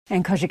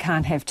And because you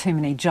can't have too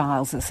many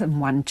Gileses in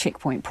one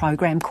checkpoint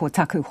program, ko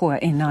taku hoa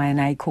e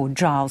nai called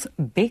Giles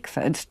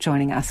Beckford,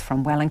 joining us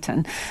from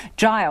Wellington.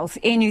 Giles,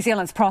 Air New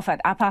Zealand's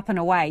profit up and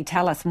away.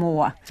 Tell us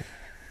more.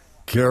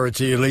 Kia ora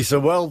to you,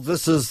 Lisa. Well,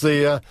 this is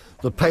the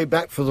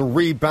payback for the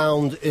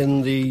rebound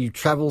in the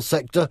travel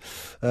sector.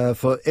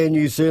 For Air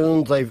New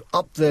Zealand, they've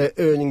upped their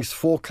earnings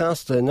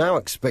forecast. They're now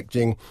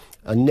expecting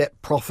a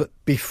net profit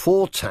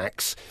before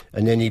tax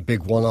and any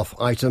big one-off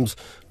items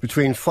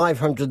between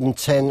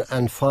 $510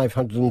 and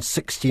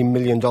 $560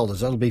 million.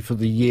 That'll be for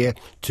the year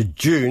to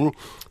June.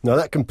 Now,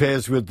 that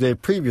compares with their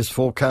previous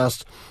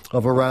forecast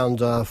of around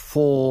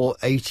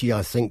 480,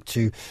 I think,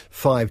 to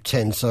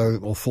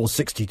 510, or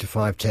 460 to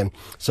 510.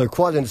 So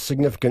quite a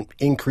significant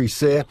increase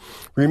there.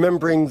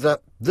 Remembering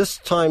that this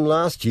time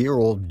last year,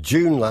 or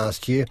June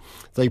last year,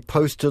 they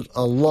posted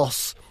a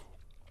loss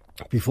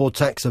before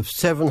tax of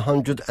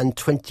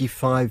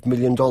 $725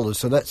 million.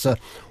 So that's a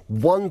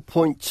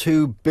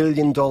 $1.2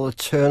 billion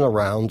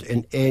turnaround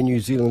in Air New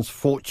Zealand's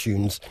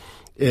fortunes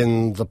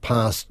in the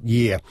past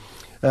year.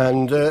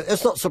 And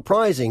it's not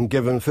surprising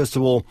given, first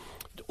of all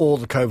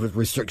the COVID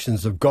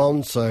restrictions have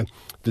gone. So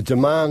the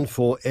demand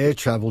for air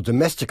travel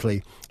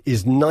domestically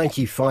is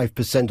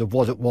 95% of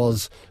what it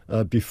was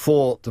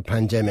before the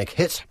pandemic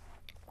hit.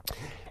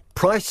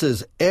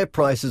 Domestic air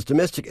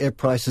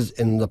prices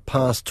in the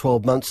past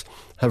 12 months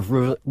have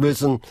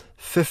risen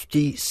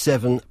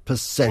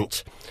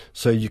 57%.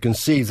 So you can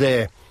see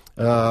there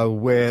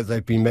where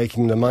they've been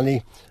making the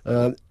money.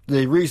 The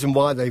reason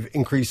why they've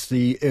increased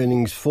the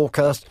earnings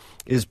forecast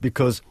is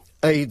because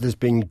A, there's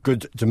been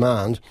good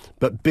demand,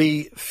 but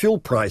B, fuel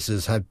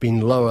prices have been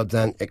lower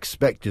than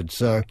expected.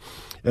 So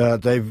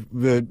they're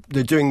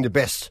doing the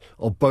best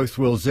of both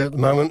worlds there at the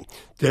moment.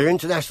 Their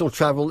international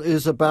travel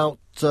is about...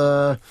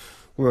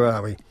 where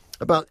are we?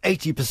 About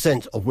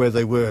 80% of where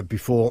they were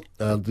before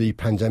the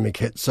pandemic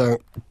hit. So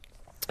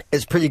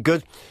it's pretty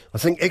good. I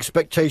think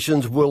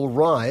expectations will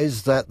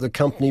rise that the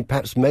company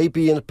perhaps may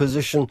be in a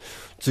position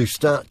to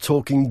start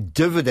talking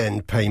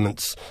dividend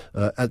payments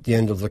at the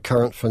end of the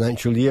current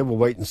financial year. We'll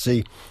wait and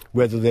see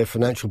whether their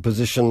financial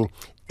position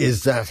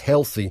is that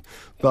healthy.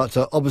 But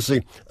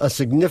obviously a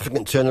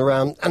significant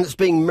turnaround, and it's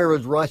being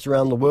mirrored right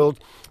around the world.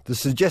 The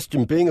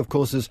suggestion being, of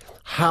course, is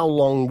how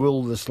long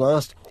will this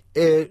last?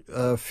 Air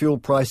fuel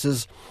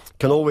prices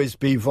can always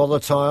be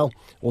volatile,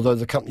 although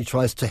the company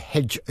tries to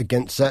hedge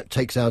against that,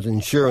 takes out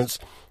insurance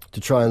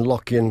to try and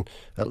lock in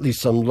at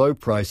least some low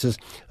prices.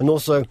 And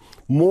also,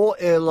 more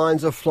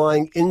airlines are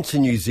flying into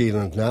New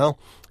Zealand now,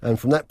 and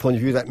from that point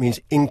of view, that means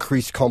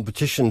increased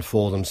competition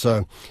for them.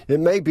 So it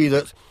may be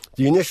that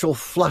the initial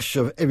flush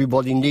of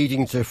everybody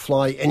needing to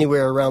fly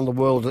anywhere around the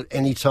world at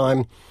any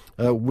time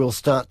will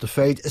start to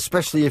fade,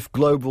 especially if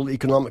global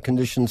economic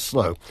conditions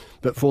slow.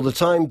 But for the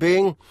time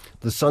being,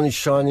 the sun is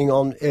shining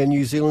on Air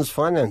New Zealand's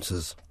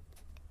finances.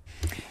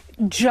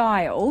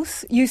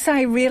 Giles, you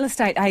say real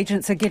estate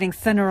agents are getting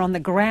thinner on the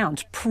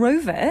ground.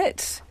 Prove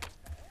it.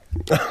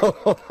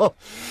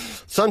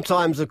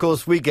 Sometimes, of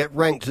course, we get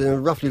ranked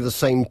in roughly the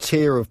same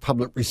tier of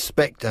public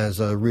respect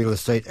as real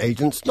estate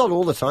agents. Not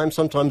all the time.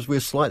 Sometimes we're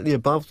slightly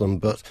above them.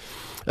 But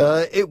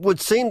it would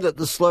seem that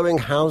the slowing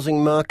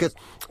housing market,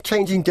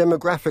 changing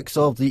demographics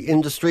of the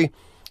industry,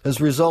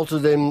 has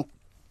resulted in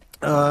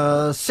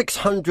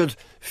 600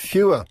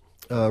 fewer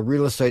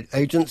real estate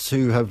agents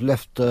who have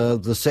left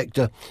the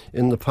sector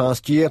in the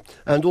past year,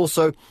 and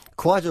also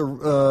quite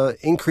a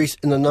increase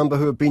in the number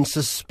who have been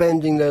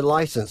suspending their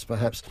licence,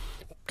 perhaps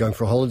going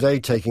for a holiday,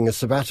 taking a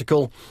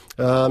sabbatical,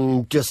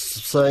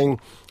 just saying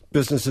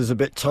business is a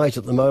bit tight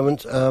at the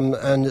moment,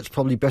 and it's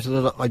probably better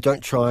that I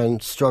don't try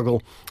and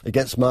struggle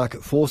against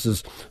market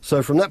forces.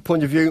 So from that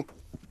point of view,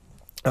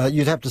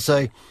 you'd have to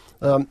say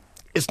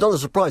it's not a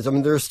surprise. I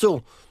mean, there are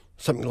still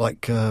something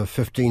like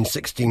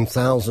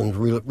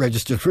 16,000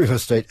 registered real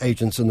estate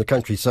agents in the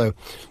country. So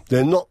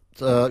they're not,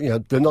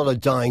 they're not a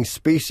dying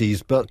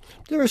species, but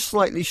they're a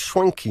slightly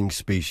shrinking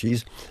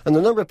species. And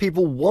the number of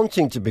people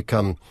wanting to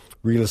become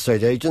real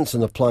estate agents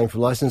and applying for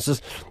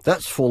licenses,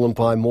 that's fallen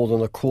by more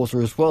than a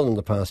quarter as well in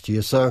the past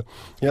year. So,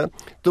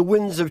 the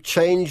winds have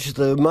changed,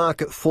 the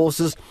market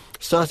forces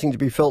starting to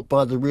be felt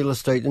by the real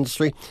estate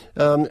industry.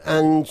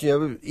 And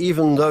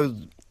even though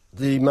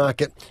the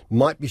market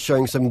might be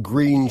showing some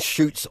green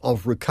shoots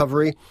of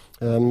recovery,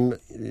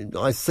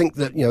 I think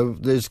that,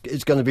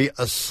 it's going to be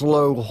a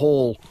slow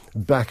haul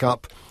back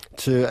up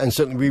to, and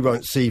certainly we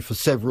won't see for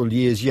several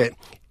years yet,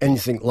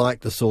 anything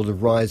like the sort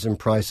of rise in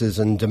prices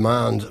and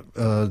demand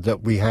that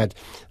we had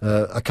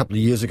a couple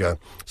of years ago.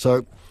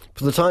 So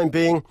for the time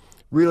being,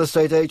 real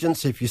estate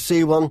agents, if you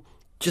see one,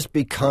 just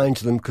be kind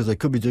to them because they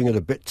could be doing it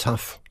a bit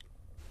tough.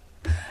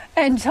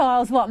 And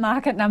Giles, what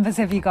market numbers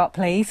have you got,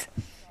 please?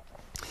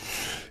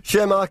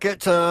 Share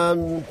market,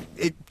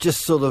 it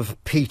just sort of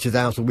petered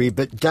out a wee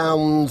bit,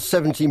 down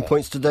 17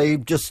 points today,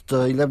 just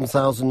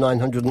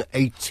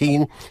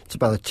 11,918. It's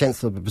about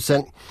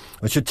 0.1%.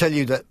 I should tell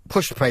you that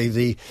Pushpay,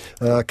 the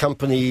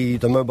company,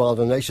 the mobile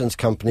donations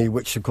company,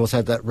 which of course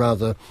had that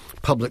rather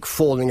public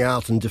falling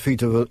out and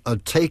defeat of a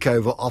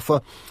takeover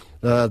offer,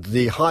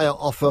 The higher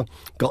offer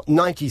got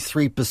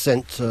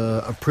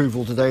 93%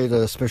 approval today,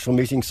 the special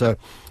meeting, so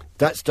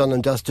that's done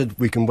and dusted.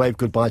 We can wave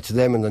goodbye to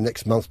them in the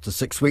next month to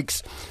 6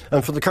 weeks.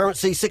 And for the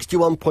currency,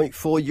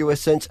 61.4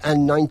 US cents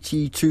and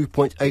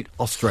 92.8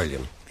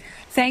 Australian.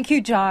 Thank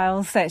you,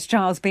 Giles. That's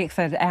Giles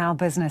Beckford, our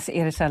business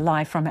editor,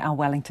 live from our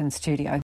Wellington studio.